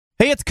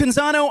Hey, it's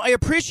Canzano. I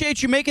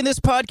appreciate you making this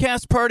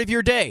podcast part of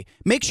your day.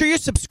 Make sure you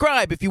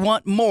subscribe if you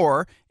want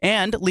more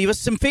and leave us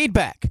some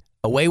feedback.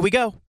 Away we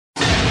go.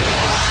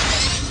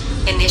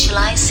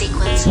 Initialize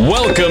sequence.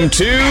 Welcome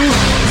to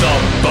The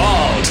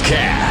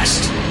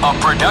Baldcast, a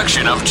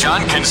production of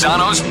John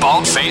Canzano's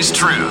Bald-Faced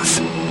Truth.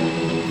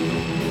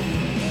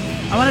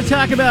 I want to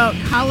talk about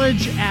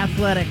college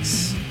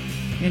athletics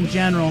in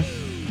general.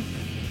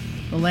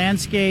 The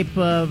landscape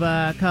of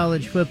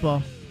college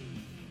football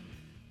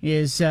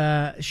is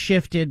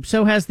shifted.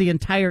 So has the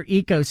entire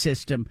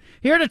ecosystem.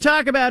 Here to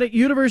talk about it,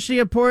 University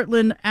of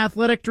Portland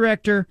Athletic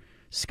Director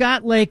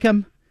Scott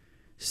Leykam.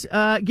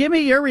 Give me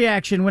your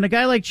reaction when a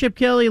guy like Chip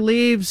Kelly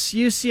leaves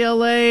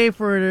UCLA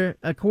for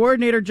a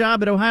coordinator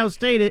job at Ohio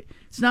State.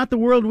 It's not the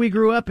world we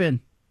grew up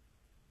in.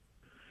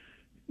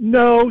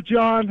 No,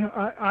 John,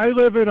 I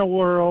live in a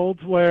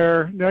world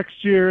where next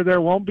year there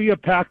won't be a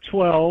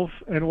Pac-12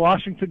 and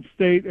Washington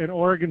State and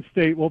Oregon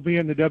State will be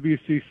in the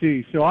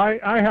WCC. So I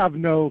have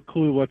no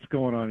clue what's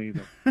going on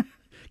either.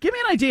 Give me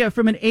an idea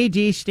from an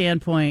AD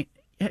standpoint,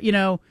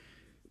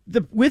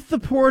 with the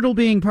portal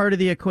being part of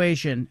the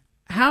equation,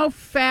 how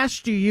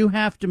fast do you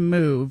have to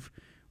move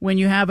when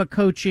you have a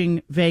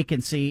coaching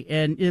vacancy?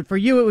 And for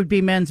you, it would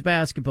be men's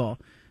basketball.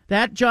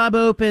 That job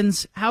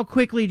opens. How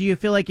quickly do you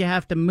feel like you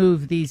have to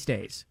move these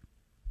days?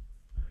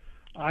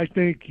 I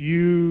think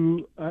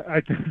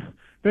I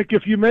think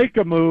if you make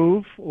a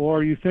move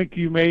or you think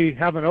you may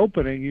have an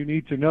opening, you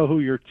need to know who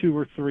your 2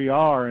 or 3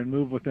 are and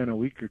move within a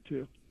week or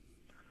two.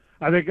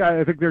 I think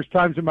there's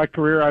times in my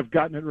career I've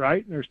gotten it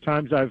right, and there's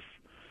times I've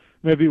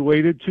maybe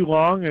waited too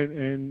long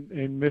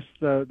and missed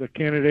the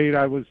candidate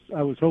I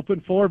was hoping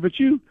for. But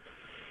you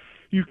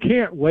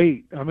can't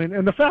wait. I mean,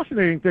 and the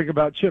fascinating thing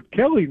about Chip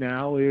Kelly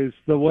now is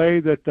the way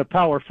that the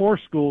Power 4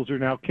 schools are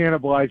now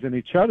cannibalizing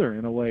each other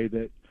in a way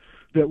that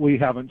we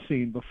haven't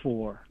seen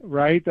before,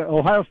 right? The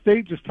Ohio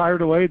State just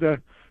hired away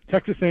the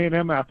Texas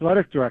A&M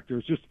athletic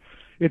directors.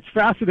 It's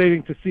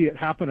fascinating to see it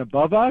happen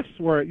above us,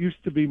 where it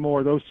used to be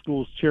more those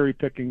schools cherry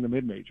picking the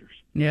mid majors.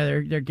 Yeah,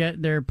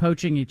 they're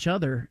poaching each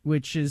other,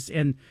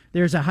 and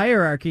there's a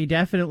hierarchy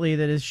definitely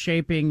that is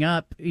shaping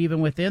up even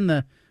within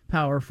the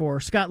Power 4.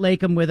 Scott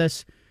Leykam with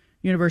us,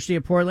 University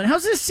of Portland.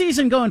 How's this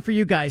season going for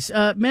you guys?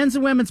 Men's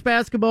and women's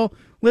basketball,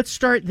 let's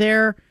start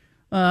there.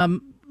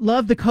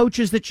 Love the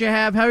coaches that you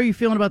have. How are you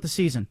feeling about the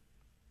season?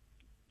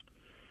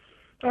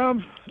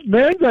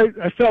 Men's,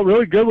 I felt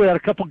really good. We had a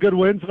couple good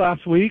wins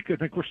last week. I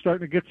think we're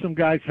starting to get some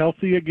guys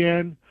healthy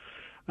again.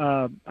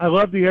 I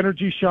love the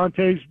energy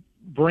Shantae's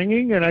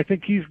bringing, and I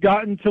think he's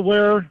gotten to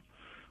where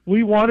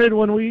we wanted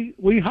when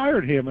we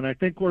hired him. And I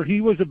think where he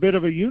was a bit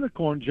of a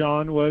unicorn,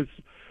 John, was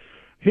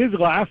his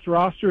last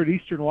roster at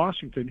Eastern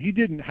Washington. He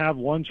didn't have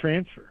one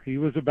transfer. He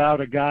was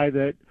about a guy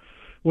that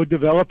would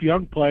develop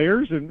young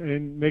players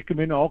and make them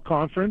into all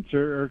conference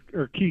or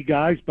key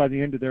guys by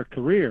the end of their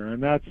career.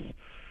 And that's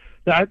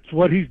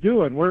what he's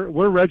doing. We're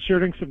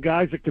redshirting some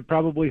guys that could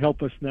probably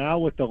help us now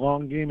with the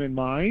long game in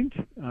mind.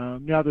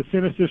 Now the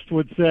cynicist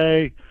would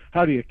say,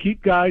 how do you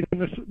keep guys in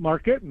this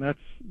market? And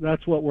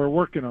that's what we're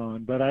working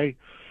on. But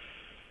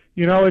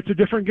it's a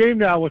different game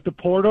now with the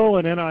portal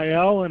and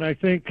NIL. And I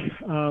think,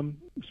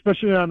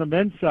 especially on the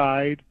men's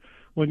side,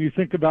 when you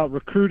think about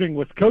recruiting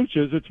with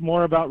coaches, it's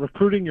more about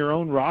recruiting your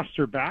own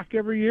roster back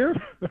every year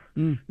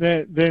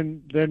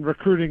than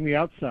recruiting the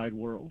outside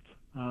world,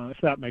 if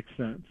that makes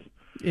sense.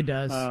 It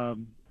does. I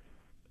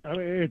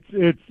mean,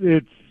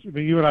 it's. I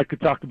mean, you and I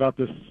could talk about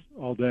this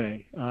all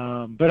day.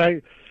 But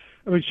I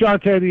mean,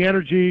 Shantae, the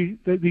energy,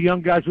 the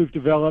young guys we've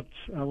developed.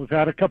 We've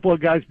had a couple of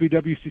guys be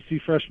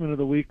WCC Freshman of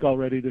the Week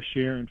already this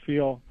year, and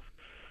feel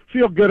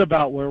good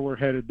about where we're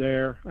headed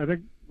there. I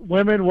think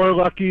women, we're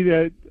lucky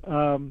that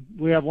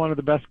we have one of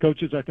the best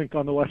coaches, I think,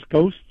 on the West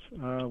Coast.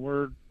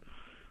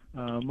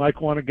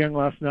 Mike won again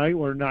last night.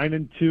 We're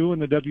 9-2 in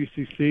the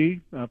WCC.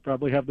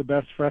 Probably have the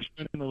best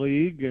freshman in the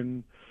league,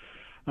 and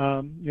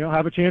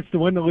have a chance to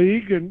win the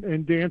league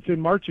and dance in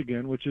March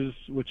again, which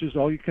is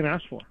all you can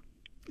ask for.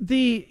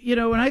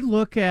 When I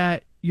look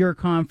at your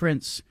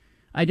conference,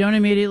 I don't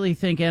immediately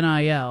think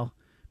NIL,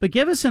 but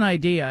give us an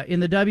idea in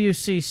the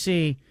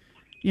WCC.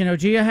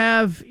 Do you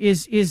have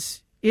is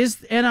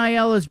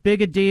NIL as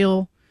big a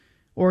deal,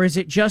 or is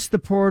it just the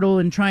portal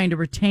and trying to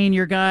retain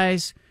your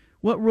guys?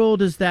 What role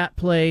does that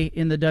play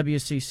in the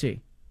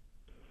WCC?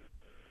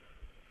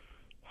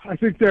 I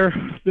think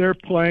they're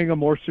playing a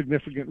more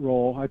significant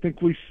role. I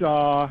think we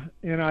saw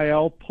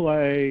NIL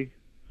play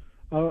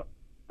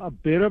a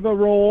bit of a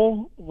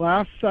role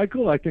last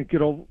cycle. I think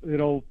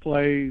it'll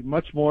play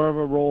much more of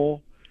a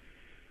role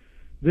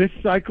this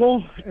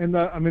cycle. And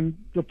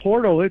the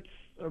portal,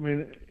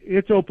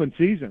 it's open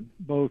season,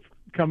 both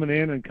coming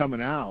in and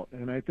coming out.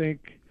 And I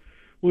think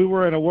we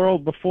were in a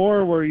world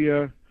before where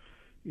you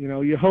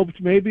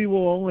hoped maybe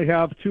we'll only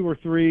have 2 or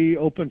 3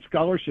 open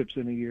scholarships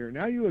in a year.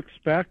 Now you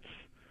expect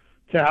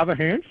to have a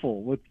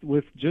handful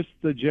with just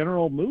the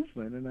general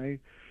movement. And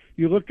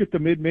you look at the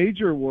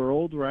mid-major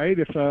world, right?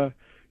 If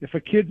a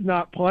kid's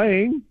not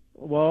playing,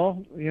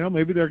 well,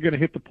 maybe they're going to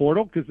hit the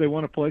portal because they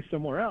want to play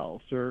somewhere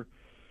else, or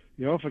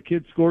if a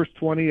kid scores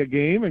 20 a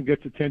game and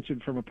gets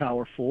attention from a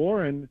Power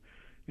 4 and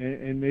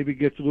maybe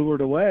gets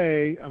lured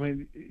away, I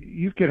mean,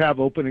 you could have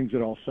openings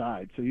at all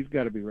sides, so you've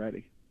got to be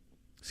ready.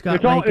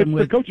 Scott It's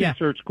the coaching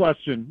search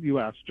question you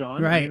asked,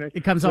 John. Right. I mean,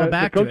 it comes all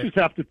back to it. The coaches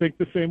have to think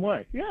the same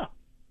way. Yeah.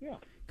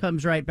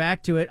 Comes right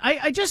back to it. I'm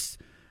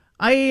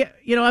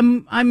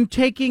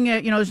taking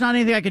it, there's not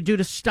anything I could do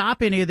to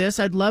stop any of this.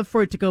 I'd love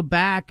for it to go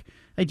back.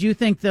 I do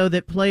think, though,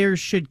 that players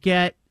should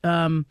get,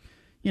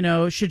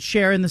 should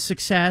share in the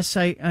success.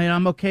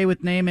 I'm okay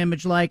with name,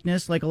 image,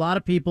 likeness, like a lot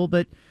of people,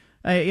 but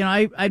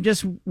I'm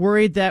just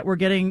worried that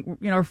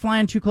we're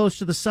flying too close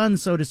to the sun,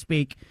 so to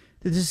speak.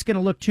 That this is going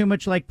to look too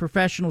much like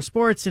professional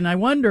sports, and I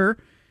wonder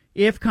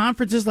if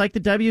conferences like the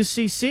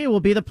WCC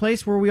will be the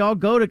place where we all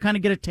go to kind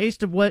of get a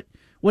taste of what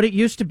it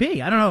used to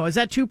be. I don't know. Is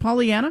that too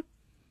Pollyanna?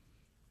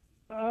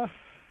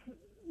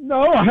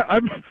 No,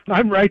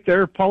 I'm right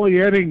there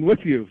Pollyanning with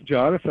you,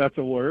 John, if that's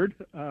a word.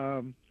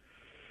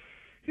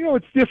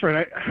 It's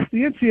different. The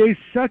NCAA is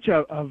such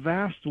a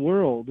vast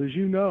world, as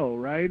you know,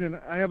 right? And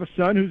I have a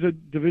son who's a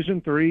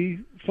Division III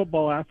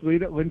football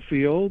athlete at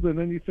Linfield, and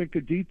then you think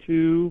of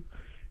D2,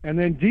 and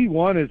then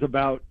D1 is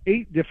about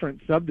 8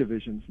 different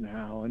subdivisions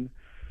now. And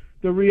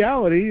the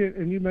reality,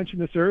 and you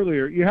mentioned this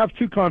earlier, you have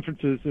 2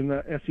 conferences in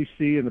the SEC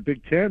and the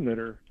Big Ten that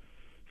are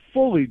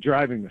fully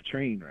driving the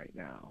train right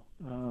now.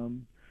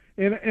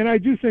 And I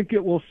do think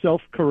it will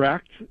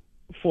self-correct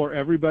for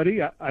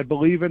everybody. I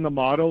believe in the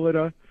model at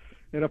a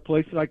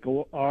place like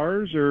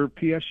ours or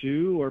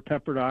PSU or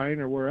Pepperdine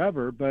or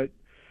wherever, but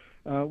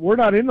we're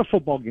not in the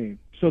football game,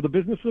 so the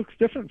business looks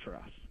different for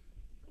us.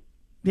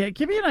 Yeah,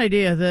 give me an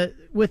idea that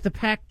with the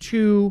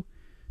Pac-2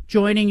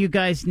 joining you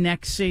guys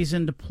next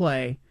season to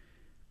play,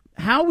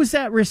 how was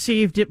that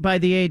received by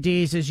the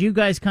ADs as you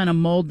guys kind of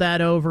mold that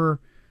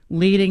over,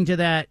 leading to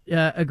that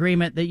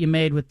agreement that you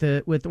made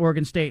with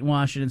Oregon State and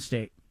Washington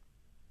State?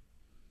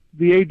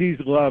 The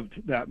ADs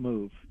loved that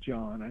move,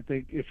 John. I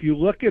think if you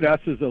look at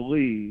us as a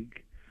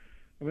league,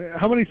 I mean,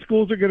 how many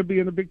schools are going to be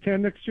in the Big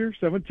Ten next year?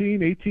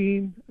 17,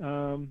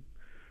 18?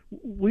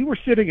 We were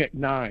sitting at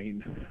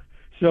 9.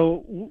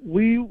 So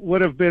we would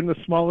have been the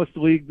smallest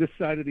league this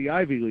side of the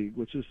Ivy League,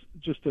 which is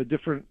just a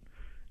different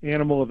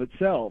animal of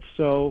itself.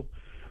 So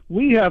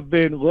we have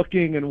been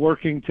looking and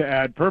working to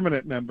add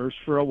permanent members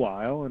for a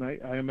while, and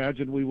I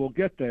imagine we will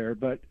get there.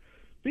 But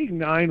being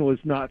 9 was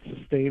not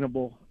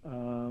sustainable.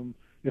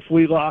 If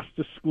we lost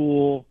a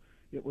school,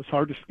 it was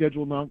hard to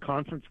schedule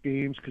non-conference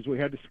games because we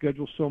had to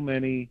schedule so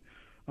many.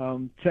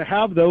 To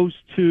have those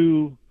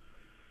 2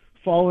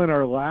 fall in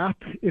our lap,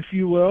 if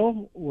you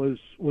will, was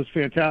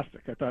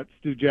fantastic. I thought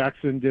Stu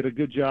Jackson did a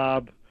good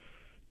job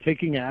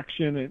taking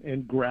action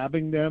and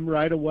grabbing them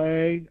right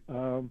away.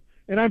 And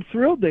I'm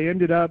thrilled they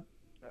ended up,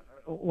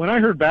 when I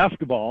heard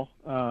basketball,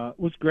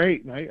 was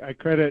great. And I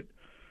credit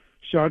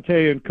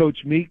Shante and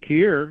Coach Meek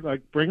here,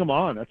 like, bring them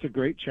on. That's a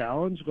great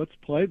challenge. Let's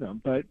play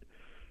them. But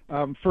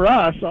for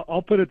us,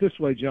 I'll put it this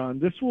way, John,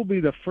 this will be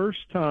the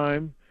first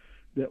time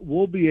that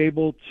we'll be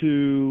able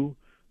to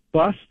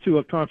bust to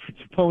a conference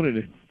opponent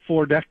in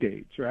 4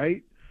 decades,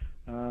 right?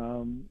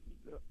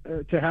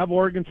 To have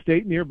Oregon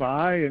State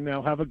nearby and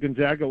now have a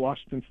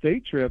Gonzaga-Washington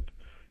State trip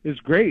is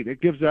great.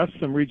 It gives us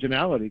some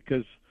regionality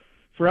because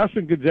for us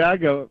in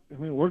Gonzaga,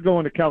 I mean, we're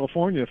going to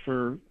California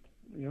for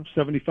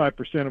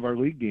 75% of our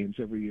league games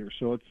every year,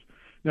 so it's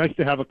nice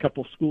to have a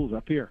couple schools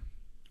up here.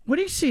 What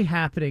do you see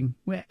happening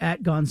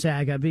at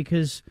Gonzaga?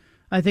 Because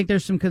I think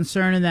there's some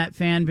concern in that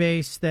fan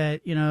base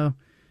that,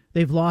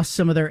 they've lost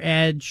some of their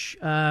edge,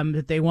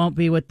 that they won't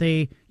be what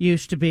they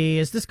used to be.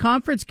 Is this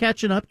conference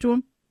catching up to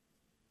them?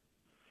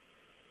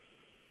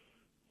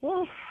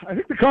 Well, I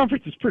think the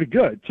conference is pretty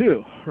good,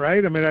 too,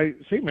 right? I mean,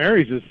 St.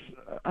 Mary's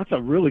that's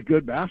a really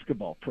good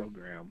basketball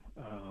program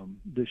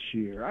this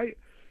year.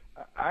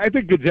 I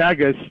think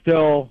Gonzaga is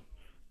still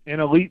an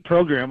elite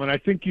program, and I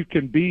think you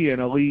can be an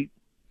elite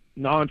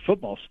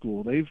non-football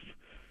school.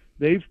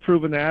 They've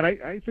proven that.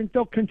 I think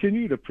they'll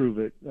continue to prove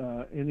it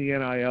in the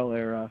NIL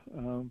era,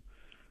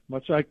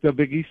 much like the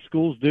Big East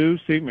schools do.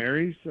 St.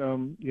 Mary's,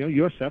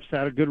 USF's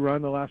had a good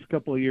run the last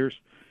couple of years.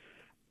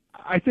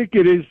 I think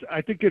it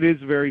is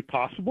very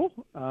possible,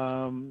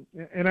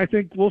 and I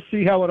think we'll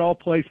see how it all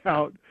plays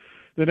out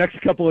the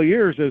next couple of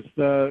years as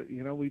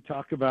we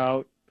talk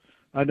about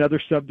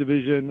another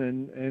subdivision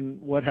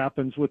and what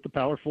happens with the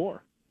Power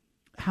Four.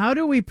 How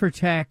do we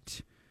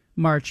protect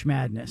March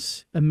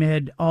Madness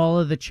amid all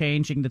of the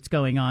changing that's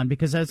going on?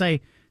 Because as I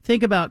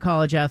think about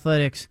college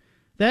athletics,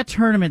 that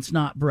tournament's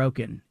not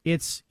broken.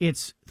 It's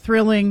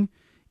thrilling.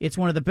 It's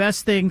one of the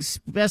best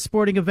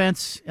sporting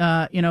events,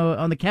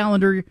 on the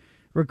calendar,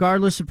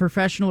 regardless of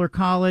professional or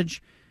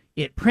college.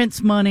 It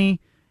prints money.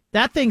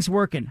 That thing's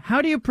working.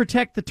 How do you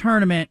protect the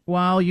tournament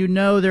while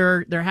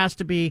there has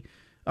to be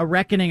a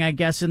reckoning, I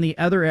guess, in the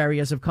other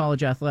areas of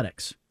college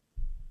athletics?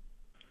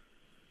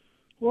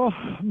 Well,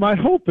 my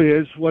hope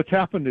is what's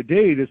happened to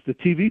date is the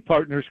TV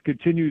partners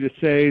continue to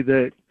say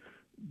that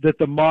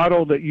the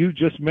model that you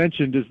just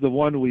mentioned is the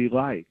one we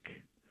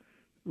like,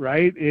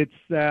 right? It's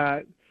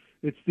that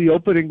it's the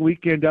opening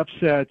weekend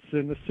upsets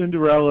and the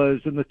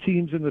Cinderellas and the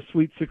teams in the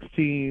Sweet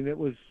 16. It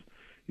was,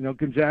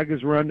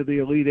 Gonzaga's run to the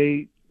Elite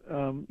Eight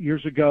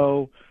years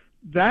ago.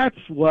 That's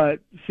what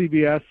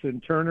CBS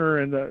and Turner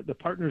and the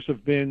partners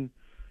have been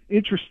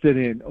interested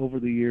in over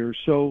the years.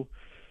 So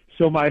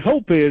my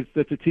hope is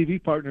that the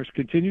TV partners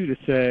continue to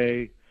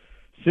say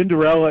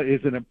Cinderella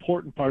is an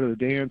important part of the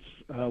dance.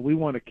 We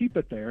want to keep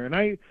it there.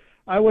 And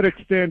I would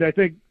extend, I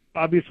think,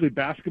 obviously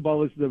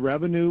basketball is the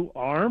revenue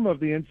arm of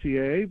the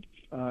NCAA.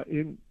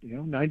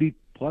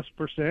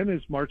 90+%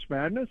 is March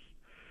Madness.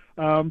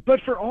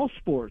 But for all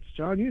sports,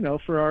 John,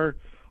 for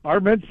our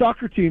men's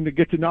soccer team to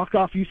get to knock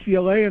off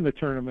UCLA in the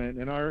tournament,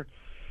 and our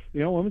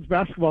women's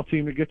basketball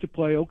team to get to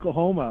play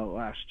Oklahoma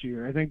last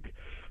year. I think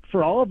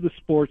for all of the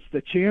sports,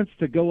 the chance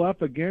to go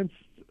up against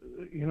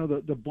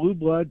the blue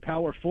blood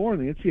Power Four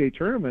in the NCAA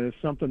tournament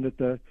is something that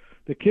the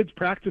kids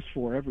practice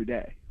for every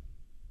day.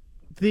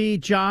 The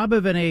job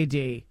of an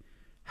AD,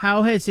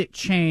 how has it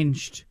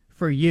changed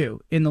for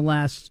you in the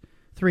last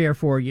 3 or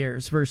 4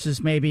 years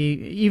versus maybe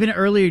even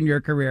earlier in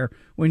your career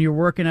when you're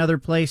working other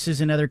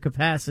places in other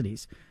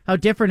capacities? How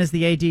different is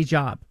the AD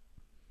job?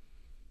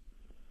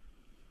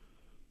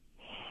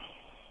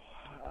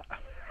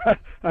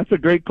 That's a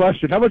great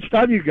question. How much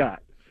time you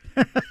got?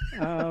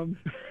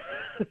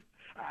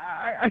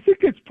 I think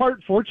it's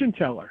part fortune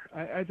teller.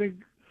 I think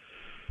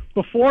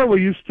before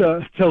we used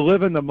to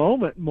live in the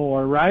moment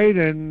more, right?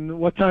 And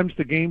what time's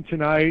the game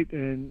tonight,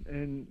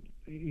 and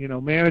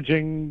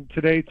managing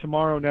today,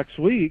 tomorrow, next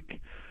week.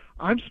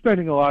 I'm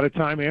spending a lot of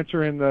time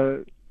answering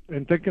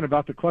and thinking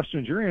about the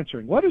questions you're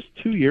answering. What does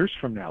 2 years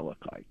from now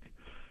look like?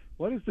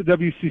 What does the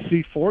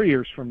WCC 4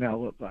 years from now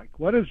look like?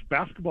 What does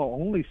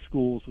basketball-only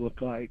schools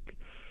look like?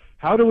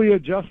 How do we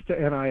adjust to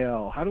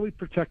NIL? How do we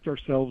protect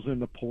ourselves in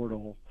the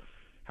portal?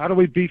 How do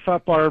we beef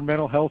up our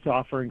mental health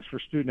offerings for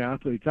student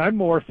athletes? I'm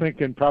more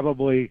thinking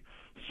probably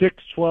 6,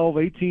 12,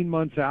 18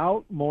 months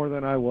out more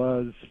than I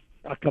was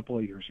a couple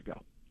of years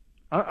ago.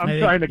 I'm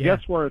trying to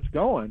guess where it's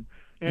going.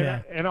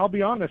 And I'll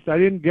be honest, I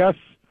didn't guess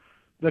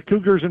the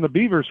Cougars and the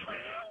Beavers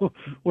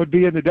would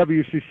be in the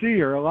WCC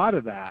or a lot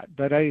of that.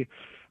 But I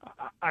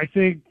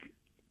think,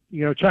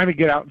 trying to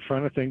get out in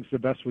front of things the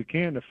best we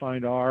can to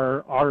find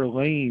our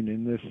lane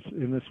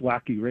in this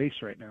wacky race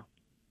right now.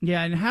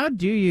 Yeah, and how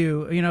do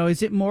you,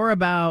 is it more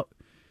about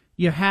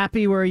you're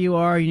happy where you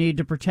are, you need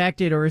to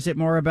protect it, or is it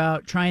more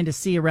about trying to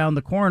see around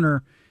the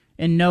corner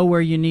and know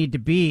where you need to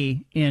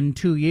be in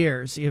 2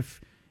 years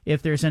if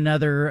there's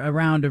another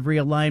round of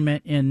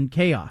realignment and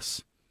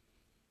chaos?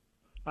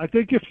 I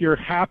think if you're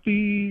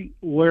happy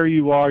where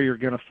you are, you're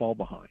going to fall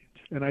behind.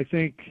 And I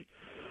think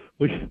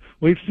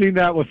we've seen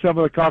that with some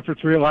of the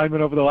conference realignment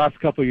over the last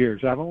couple of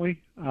years, haven't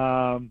we?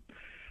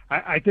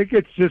 I think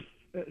it's just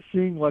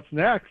seeing what's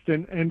next.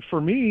 And for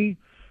me,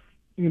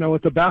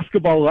 at the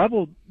basketball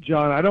level,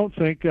 John, I don't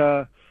think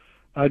a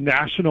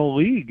national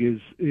league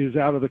is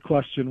out of the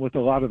question with a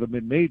lot of the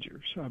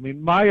mid-majors. I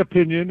mean, my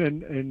opinion,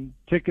 and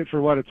take it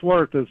for what it's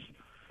worth, is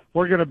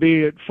we're going to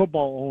be at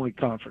football-only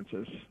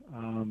conferences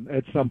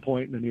at some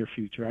point in the near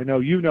future. I know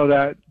you know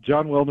that.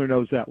 John Wilner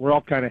knows that. We're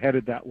all kind of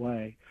headed that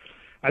way.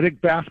 I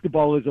think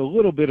basketball is a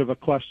little bit of a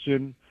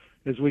question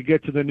as we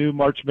get to the new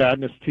March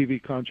Madness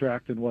TV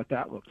contract and what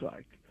that looks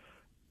like.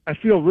 I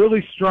feel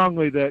really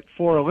strongly that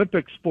for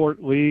Olympic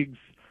sport leagues,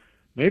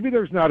 maybe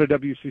there's not a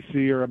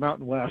WCC or a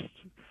Mountain West.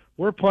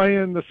 We're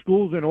playing the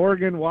schools in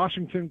Oregon,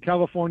 Washington,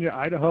 California,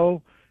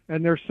 Idaho,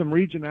 and there's some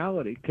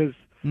regionality because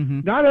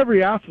not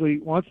every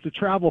athlete wants to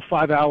travel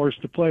 5 hours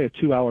to play a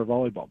 2-hour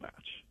volleyball match.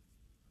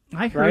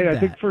 I heard that. I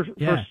think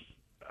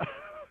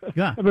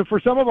for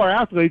some of our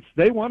athletes,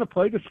 they want to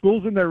play the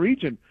schools in their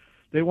region.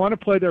 They want to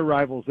play their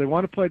rivals. They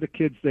want to play the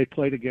kids they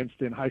played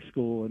against in high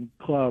school and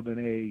club and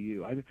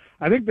AAU.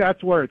 I think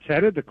that's where it's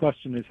headed. The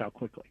question is how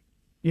quickly.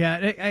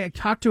 Yeah, I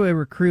talked to a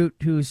recruit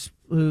whose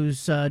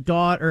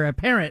daughter, or a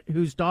parent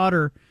whose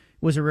daughter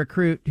was a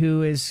recruit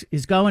who is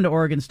going to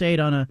Oregon State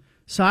on a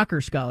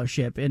soccer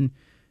scholarship, and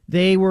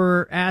they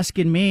were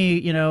asking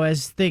me,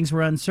 as things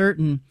were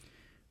uncertain,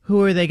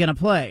 who are they going to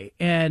play?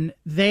 And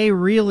they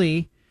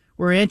really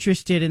were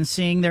interested in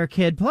seeing their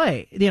kid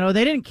play. They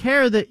didn't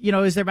care that,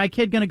 is my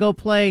kid going to go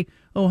play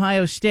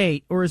Ohio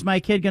State or is my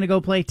kid going to go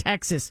play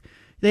Texas?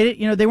 They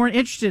weren't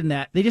interested in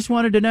that. They just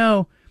wanted to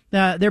know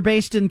they're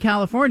based in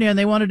California and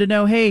they wanted to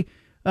know, hey,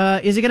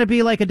 is it going to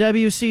be like a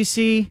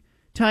WCC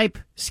type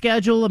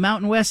schedule, a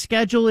Mountain West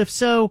schedule? If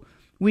so,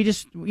 we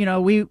just,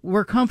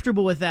 we're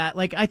comfortable with that.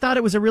 Like, I thought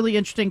it was a really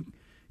interesting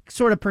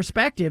sort of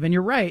perspective. And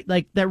you're right.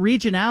 Like, that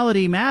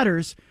regionality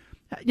matters.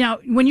 Now,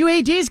 when you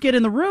ADs get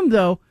in the room,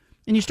 though,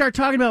 and you start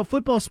talking about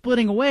football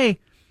splitting away,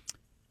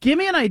 give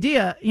me an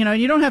idea,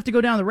 and you don't have to go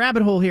down the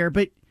rabbit hole here,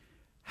 but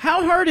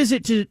how hard is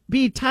it to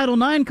be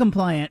Title IX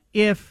compliant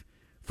if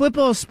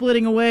football is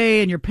splitting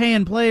away and you're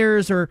paying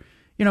players or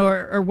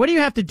what do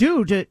you have to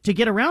do to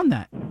get around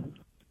that?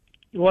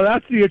 Well,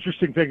 that's the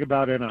interesting thing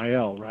about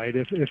NIL, right?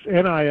 If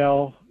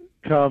NIL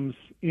comes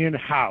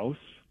in-house,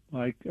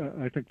 like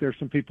I think there's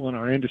some people in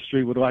our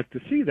industry would like to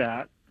see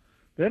that,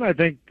 then I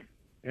think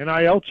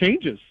NIL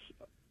changes.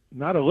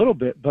 Not a little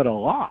bit, but a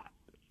lot.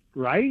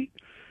 right?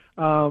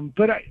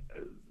 But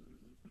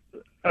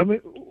I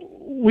mean,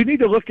 we need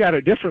to look at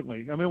it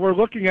differently. I mean, we're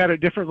looking at it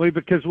differently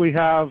because we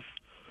have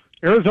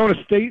Arizona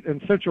State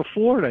and Central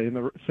Florida in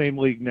the same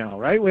league now,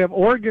 right? We have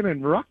Oregon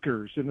and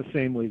Rutgers in the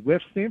same league. We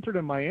have Stanford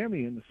and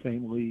Miami in the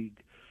same league.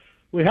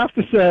 We have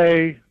to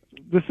say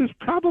this is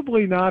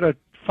probably not a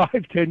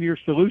 5-10-year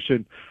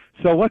solution.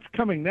 So what's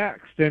coming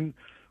next? And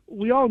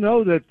we all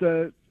know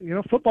that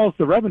football is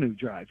the revenue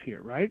drive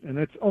here, right? And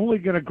it's only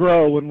going to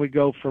grow when we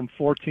go from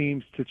 4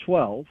 teams to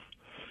 12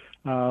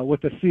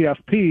 with the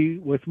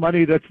CFP, with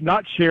money that's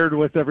not shared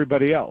with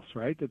everybody else,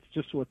 right? It's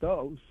just with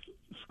those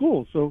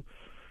schools. So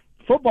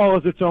football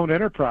is its own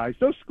enterprise.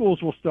 Those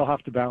schools will still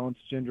have to balance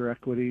gender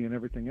equity and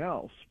everything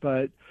else.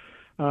 But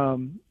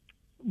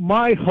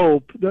my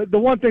hope, the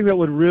one thing that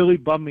would really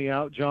bum me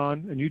out,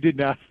 John, and you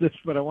didn't ask this,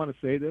 but I want to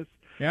say this,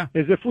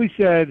 is if we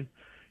said,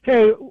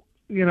 hey,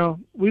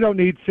 we don't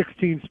need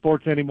 16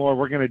 sports anymore.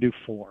 We're going to do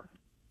 4,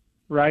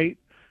 right?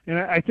 And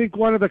I think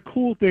one of the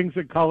cool things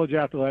in college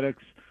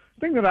athletics,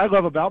 the thing that I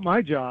love about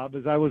my job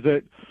is I was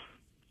at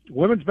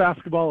women's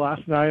basketball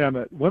last night. I'm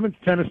at women's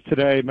tennis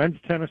today, men's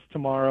tennis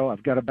tomorrow.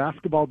 I've got a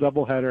basketball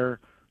doubleheader.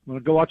 I'm going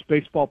to go watch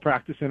baseball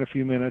practice in a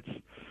few minutes.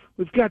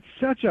 We've got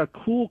such a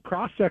cool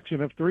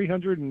cross-section of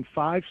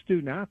 305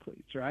 student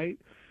athletes, right?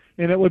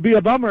 And it would be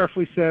a bummer if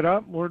we said,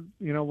 we're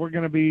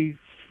going to be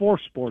 4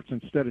 sports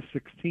instead of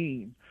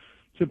 16.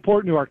 It's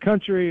important to our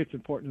country. It's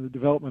important to the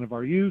development of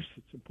our youth.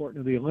 It's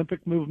important to the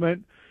Olympic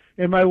movement.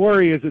 And my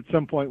worry is at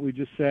some point we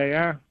just say,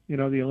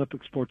 the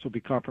Olympic sports will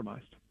be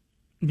compromised.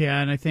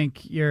 Yeah, and I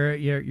think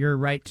you're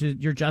right.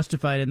 You're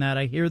justified in that.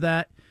 I hear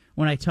that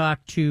when I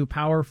talk to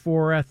Power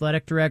 4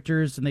 athletic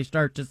directors, and they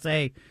start to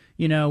say,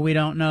 we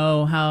don't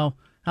know how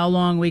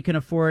long we can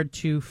afford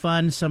to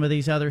fund some of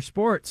these other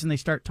sports, and they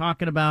start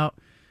talking about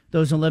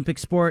those Olympic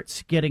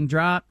sports getting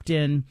dropped,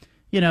 and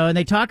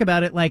they talk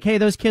about it like, hey,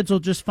 those kids will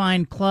just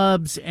find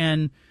clubs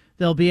and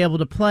they'll be able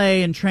to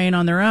play and train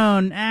on their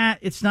own.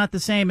 It's not the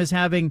same as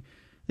having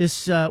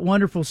this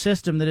wonderful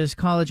system that is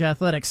college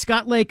athletics.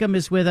 Scott Leykam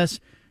is with us,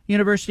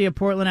 University of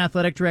Portland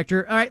athletic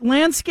director. All right,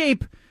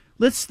 landscape.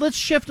 Let's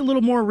shift a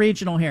little more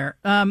regional here.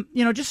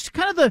 Just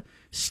kind of the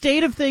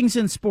state of things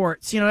in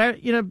sports.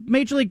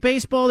 Major League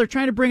Baseball, they're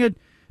trying to bring a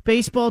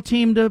baseball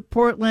team to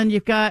Portland.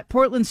 You've got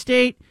Portland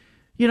State,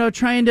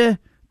 trying to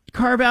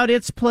carve out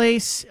its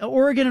place.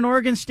 Oregon and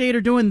Oregon State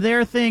are doing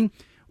their thing.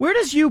 Where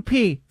does UP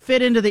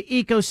fit into the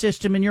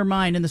ecosystem in your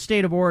mind in the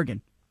state of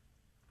Oregon?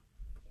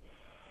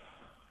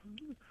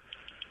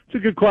 It's a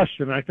good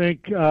question. I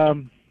think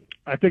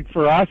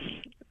for us,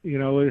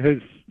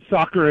 his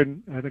soccer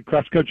and I think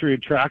cross country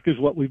and track is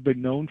what we've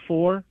been known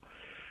for.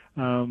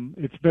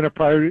 It's been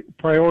a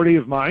priority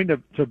of mine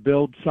to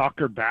build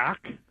soccer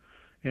back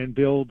and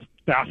build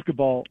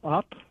basketball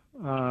up.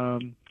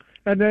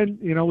 And then,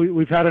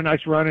 we've had a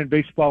nice run in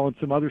baseball and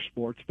some other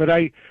sports. But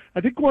I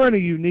think we're in a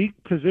unique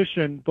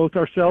position, both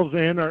ourselves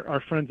and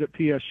our friends at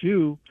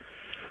PSU.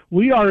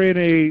 We are in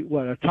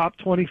a top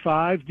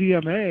 25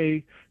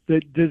 DMA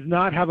that does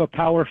not have a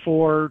Power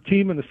 4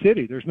 team in the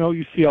city. There's no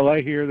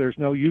UCLA here. There's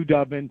no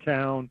UW in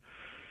town.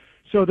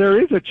 So there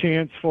is a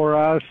chance for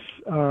us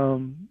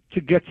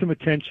to get some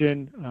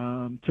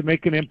attention, to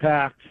make an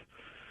impact,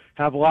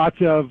 have lots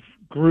of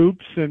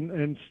groups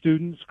and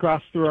students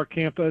cross through our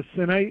campus.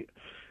 And I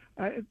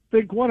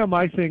think one of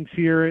my things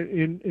here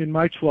in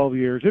my 12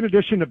 years, in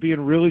addition to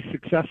being really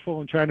successful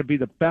and trying to be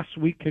the best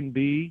we can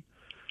be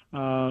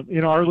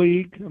in our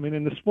league,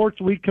 in the sports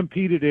we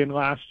competed in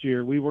last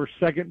year, we were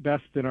second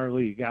best in our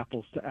league,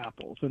 apples to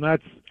apples. And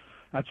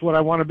that's what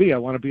I want to be. I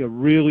want to be a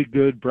really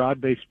good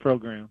broad-based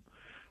program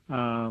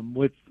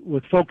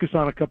with focus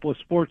on a couple of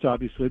sports,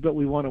 obviously, but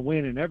we want to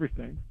win in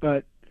everything.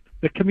 But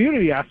the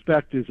community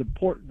aspect is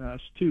important to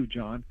us too,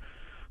 John.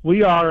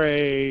 We are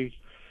a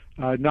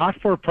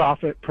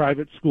not-for-profit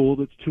private school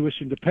that's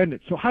tuition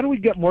dependent. So how do we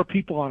get more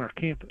people on our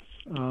campus?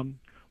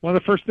 One of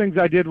the first things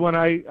I did when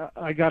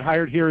I got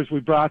hired here is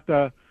we brought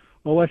the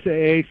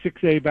OSAA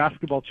 6A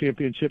basketball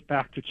championship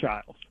back to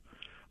Childs.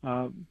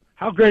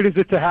 How great is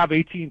it to have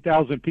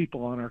 18,000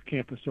 people on our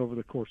campus over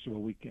the course of a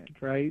weekend,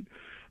 right?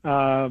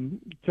 To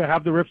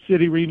have the Rip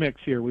City Remix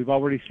here. We've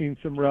already seen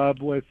some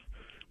rub with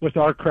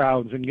our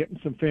crowds and getting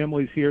some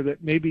families here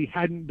that maybe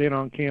hadn't been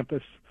on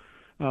campus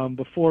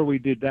before we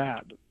did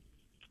that.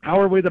 How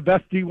are we the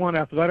best D1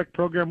 athletic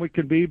program we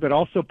can be, but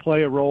also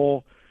play a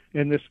role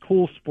in this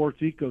cool sports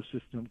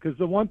ecosystem? Because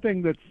the one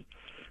thing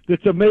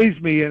that's amazed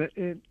me,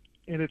 and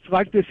it's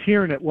like this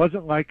here, and it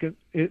wasn't like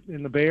it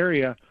in the Bay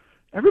Area,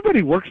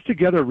 everybody works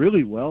together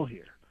really well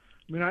here.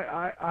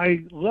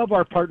 I love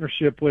our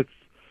partnership with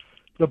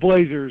the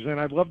Blazers, and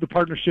I love the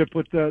partnership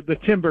with the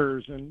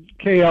Timbers, and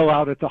KL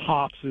out at the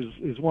Hops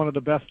is one of the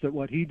best at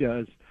what he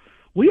does.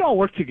 We all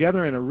work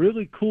together in a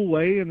really cool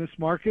way in this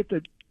market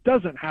that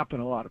doesn't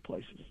happen a lot of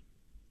places.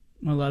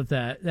 I love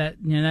that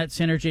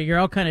synergy. You're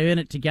all kind of in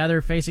it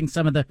together, facing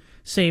some of the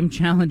same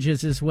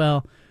challenges as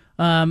well.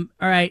 All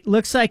right,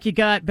 looks like you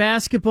got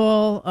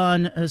basketball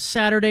on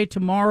Saturday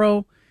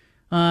tomorrow,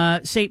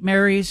 St.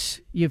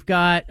 Mary's. You've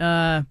got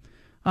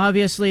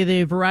Obviously,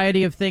 the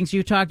variety of things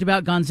you talked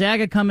about.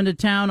 Gonzaga coming to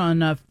town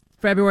on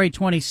February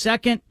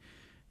 22nd.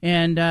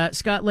 And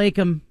Scott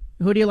Leykam,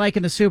 who do you like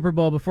in the Super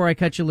Bowl before I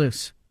cut you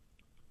loose?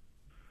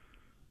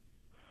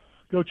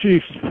 Go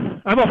Chiefs.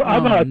 I'm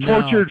a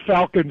tortured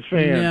Falcons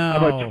fan. No.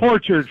 I'm a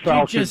tortured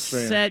Falcons you just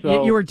fan. Said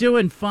so. you were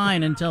doing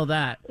fine until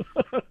that.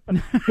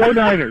 Go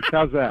Niners.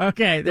 How's that?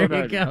 Okay,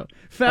 there you go.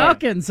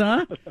 Falcons,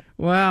 huh?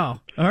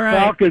 Wow. All right.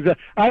 Falcons.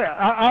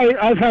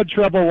 I've had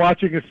trouble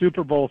watching a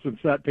Super Bowl since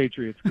that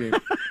Patriots game.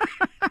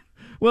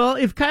 Well,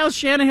 if Kyle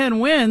Shanahan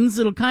wins,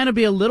 it'll kind of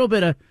be a little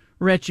bit of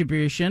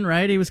retribution,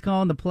 right? He was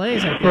calling the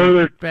plays. I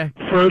think.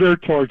 Further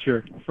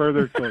torture.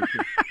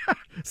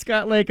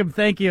 Scott Leykam,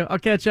 thank you. I'll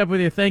catch up with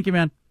you. Thank you,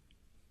 man.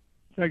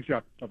 Thanks,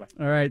 John. Bye-bye.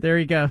 All right, there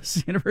he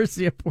goes.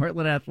 University of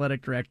Portland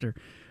Athletic Director.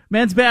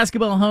 Men's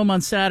basketball home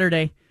on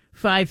Saturday,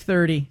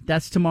 5:30.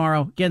 That's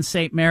tomorrow against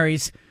St.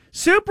 Mary's.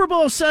 Super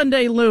Bowl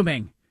Sunday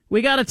looming.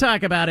 We got to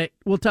talk about it.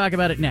 We'll talk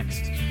about it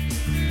next.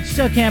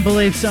 Still can't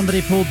believe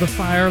somebody pulled the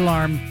fire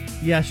alarm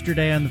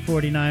yesterday on the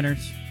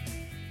 49ers.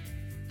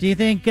 Do you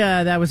think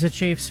that was a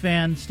Chiefs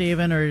fan,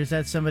 Steven, or is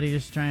that somebody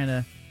just trying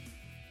to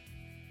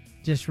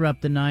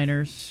disrupt the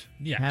Niners?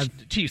 Yeah,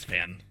 Chiefs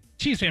fan.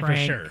 Chiefs fan for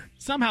sure.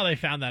 Somehow they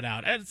found that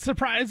out. It's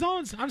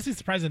honestly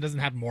surprising it doesn't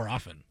happen more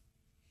often.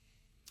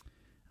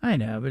 I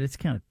know, but it's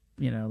kind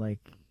of, like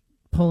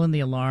pulling the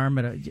alarm.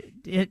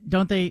 Did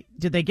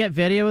they get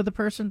video of the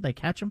person? They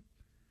catch him?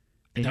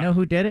 They know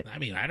who did it? I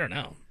mean, I don't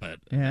know. But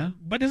yeah.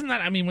 But isn't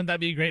that, wouldn't that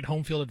be a great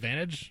home field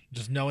advantage?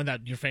 Just knowing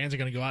that your fans are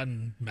going to go out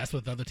and mess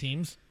with other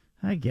teams?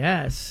 I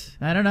guess.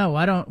 I don't know.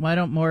 Why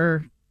don't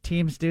more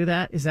teams do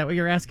that? Is that what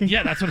you're asking?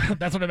 Yeah, that's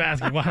what I'm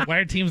asking. Why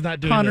are teams not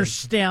doing Connor this?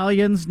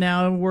 Stallions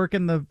now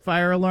working the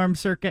fire alarm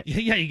circuit?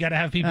 Yeah, you got to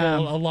have people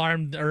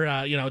alarmed or,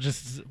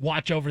 just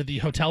watch over the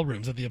hotel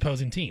rooms of the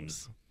opposing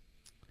teams.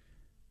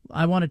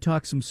 I want to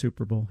talk some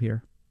Super Bowl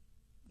here.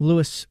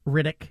 Louis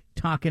Riddick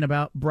talking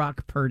about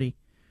Brock Purdy,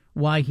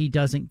 why he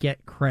doesn't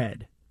get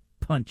cred.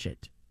 Punch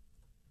it.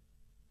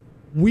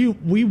 We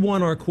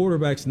want our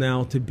quarterbacks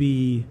now to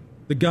be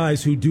the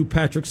guys who do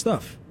Patrick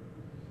stuff.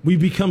 We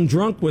become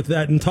drunk with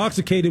that,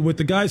 intoxicated with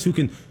the guys who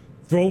can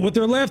throw it with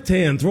their left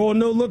hand, throw a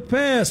no-look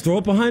pass, throw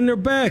it behind their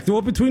back, throw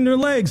it between their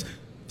legs,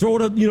 throw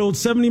it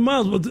 70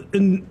 miles.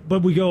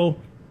 But we go,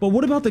 but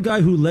what about the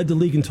guy who led the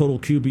league in total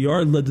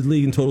QBR, led the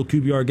league in total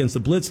QBR against the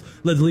blitz,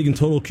 led the league in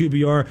total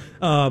QBR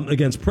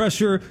against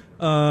pressure,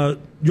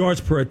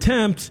 yards per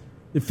attempt,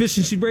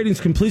 efficiency ratings,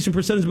 completion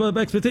percentage above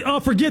expectation? Oh,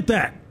 forget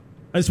that.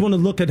 I just want to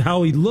look at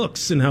how he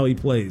looks and how he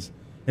plays.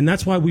 And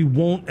that's why we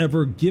won't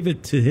ever give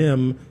it to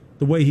him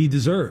the way he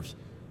deserves.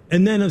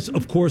 And then,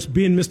 of course,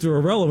 being Mr.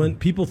 Irrelevant,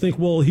 people think,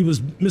 well, he was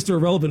Mr.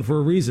 Irrelevant for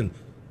a reason.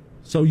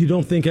 So you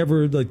don't think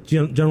ever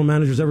general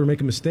managers ever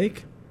make a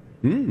mistake?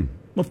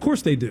 Of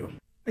course they do.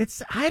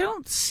 I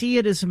don't see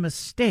it as a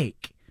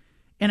mistake.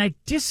 And I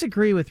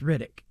disagree with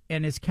Riddick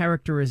and his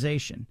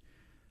characterization.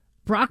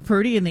 Brock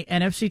Purdy in the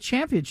NFC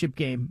Championship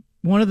game,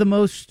 one of the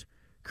most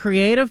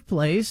creative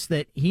plays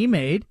that he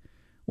made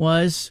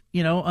was,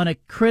 on a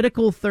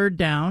critical third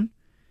down.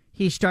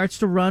 He starts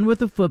to run with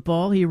the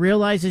football. He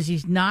realizes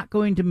he's not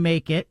going to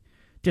make it.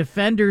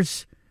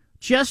 Defender's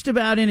just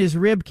about in his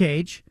rib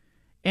cage.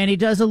 And he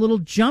does a little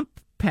jump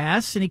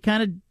pass, and he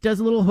kind of does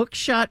a little hook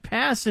shot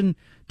pass and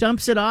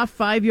dumps it off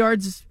 5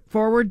 yards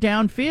forward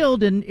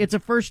downfield, and it's a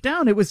first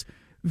down. It was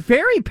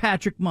very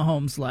Patrick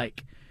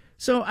Mahomes-like.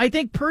 So I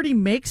think Purdy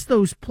makes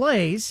those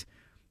plays,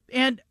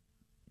 and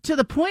to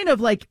the point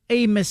of like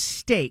a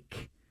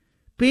mistake,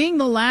 being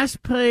the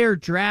last player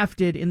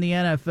drafted in the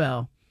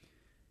NFL,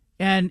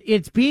 and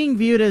it's being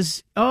viewed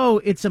as,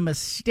 it's a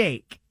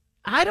mistake.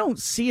 I don't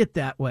see it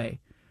that way.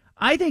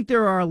 I think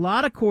there are a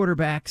lot of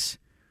quarterbacks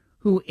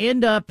who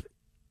end up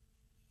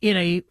in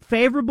a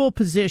favorable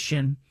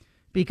position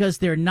because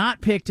they're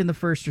not picked in the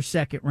first or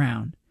second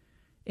round.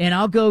 And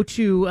I'll go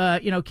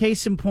to,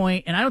 case in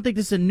point, and I don't think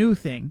this is a new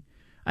thing.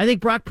 I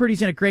think Brock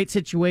Purdy's in a great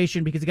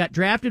situation because he got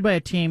drafted by a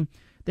team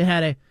that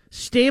had a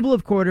stable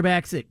of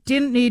quarterbacks that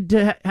didn't need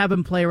to have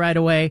him play right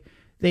away.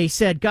 They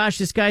said, gosh,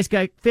 this guy's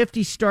got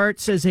 50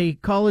 starts as a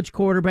college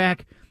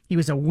quarterback. He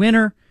was a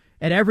winner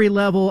at every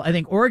level. I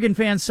think Oregon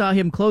fans saw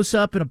him close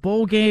up in a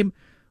bowl game,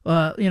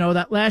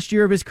 that last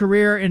year of his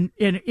career. And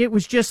it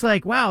was just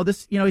like, wow,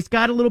 this, he's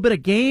got a little bit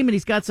of game and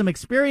he's got some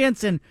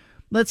experience, and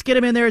let's get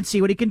him in there and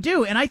see what he can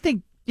do. And I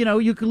think,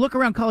 you can look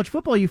around college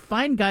football, you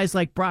find guys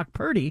like Brock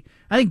Purdy.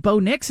 I think Bo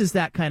Nix is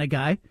that kind of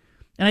guy.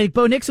 And I think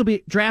Bo Nix will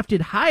be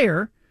drafted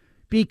higher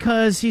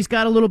because he's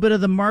got a little bit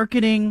of the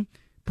marketing,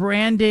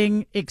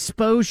 branding,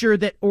 exposure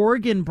that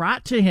Oregon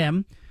brought to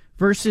him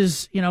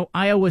versus,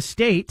 Iowa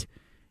State.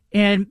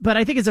 But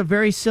I think it's a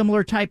very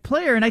similar type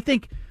player. And I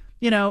think,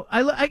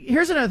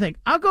 here's another thing.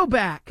 I'll go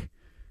back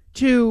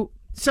to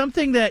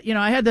something that,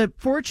 I had the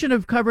fortune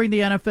of covering the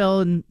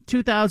NFL in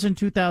 2000,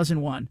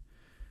 2001.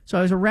 So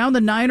I was around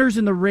the Niners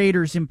and the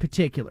Raiders in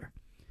particular.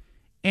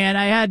 And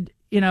I had,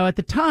 at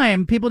the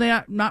time, people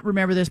may not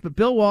remember this, but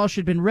Bill Walsh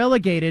had been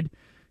relegated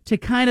to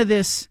kind of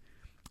this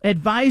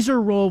advisor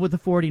role with the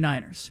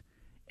 49ers.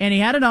 And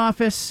he had an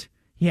office.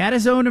 He had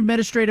his own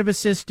administrative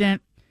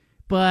assistant,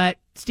 but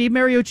Steve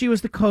Mariucci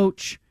was the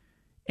coach.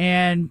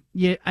 And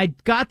I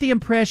got the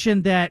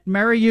impression that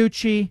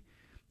Mariucci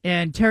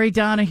and Terry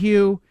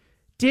Donahue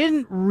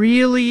didn't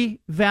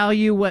really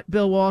value what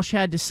Bill Walsh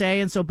had to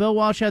say. And so Bill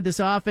Walsh had this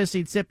office.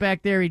 He'd sit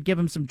back there. He'd give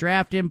him some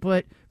draft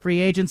input,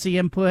 free agency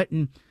input,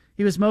 and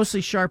he was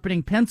mostly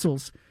sharpening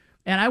pencils.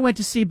 And I went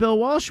to see Bill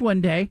Walsh one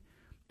day,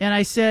 and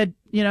I said,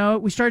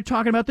 we started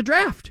talking about the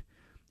draft.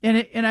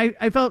 And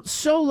I felt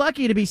so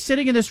lucky to be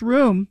sitting in this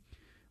room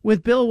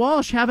with Bill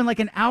Walsh having like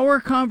an hour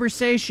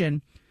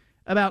conversation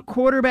about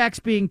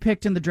quarterbacks being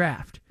picked in the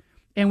draft.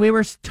 And we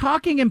were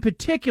talking in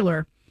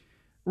particular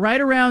right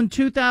around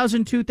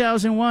 2000,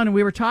 2001, and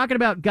we were talking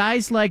about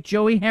guys like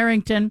Joey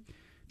Harrington,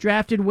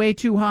 drafted way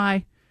too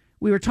high.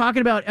 We were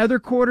talking about other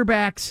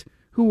quarterbacks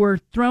who were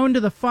thrown to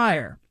the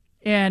fire.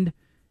 And,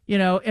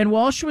 and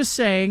Walsh was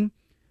saying,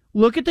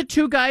 look at the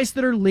two guys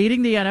that are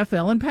leading the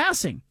NFL in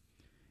passing.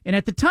 And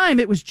at the time,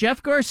 it was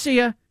Jeff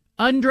Garcia,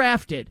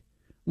 undrafted,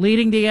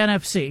 leading the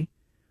NFC.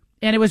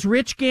 And it was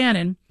Rich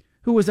Gannon,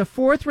 who was a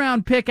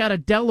fourth-round pick out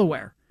of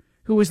Delaware,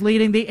 who was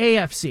leading the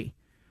AFC.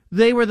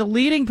 They were the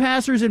leading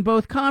passers in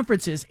both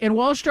conferences. And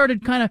Walsh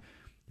started kind of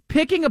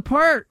picking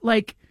apart,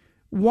 like,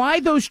 why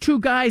those two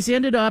guys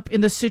ended up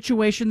in the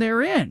situation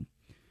they're in.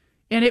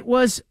 And it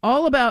was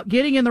all about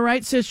getting in the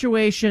right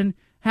situation,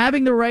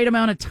 having the right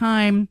amount of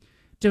time,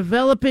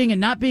 developing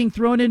and not being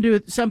thrown into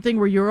something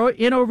where you're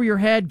in over your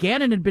head.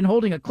 Gannon had been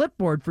holding a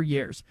clipboard for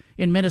years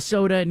in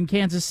Minnesota and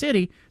Kansas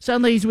City.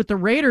 Suddenly he's with the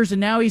Raiders,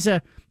 and now he's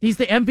the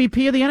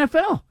MVP of the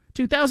NFL,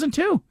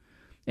 2002.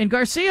 And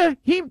Garcia,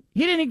 he didn't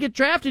even get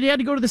drafted. He had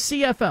to go to the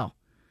CFL.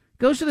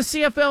 Goes to the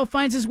CFL,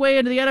 finds his way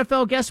into the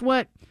NFL. Guess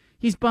what?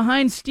 He's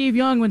behind Steve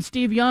Young when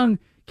Steve Young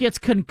gets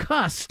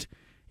concussed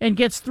and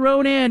gets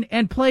thrown in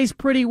and plays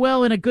pretty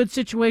well in a good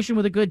situation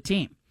with a good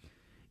team.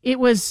 It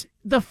was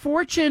the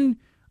fortune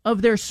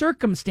of their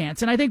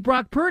circumstance. And I think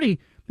Brock Purdy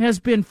has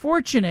been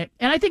fortunate,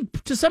 and I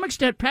think to some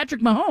extent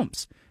Patrick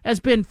Mahomes has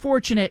been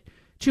fortunate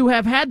to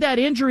have had that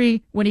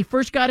injury when he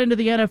first got into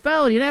the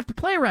NFL. He didn't have to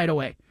play right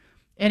away.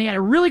 And he had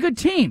a really good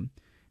team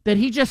that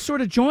he just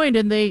sort of joined,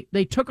 and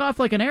they took off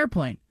like an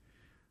airplane.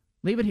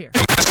 Leave it here.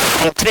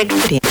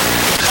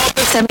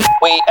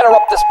 We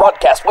interrupt this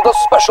broadcast with a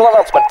special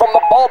announcement from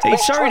the Bald Face.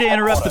 Hey, sorry to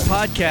interrupt the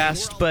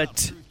podcast,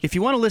 but if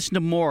you want to listen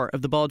to more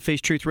of the Bald Face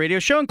Truth Radio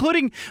Show,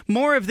 including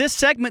more of this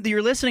segment that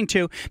you're listening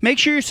to, make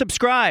sure you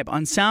subscribe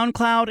on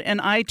SoundCloud and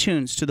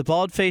iTunes to the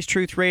Bald Face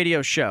Truth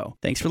Radio Show.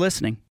 Thanks for listening.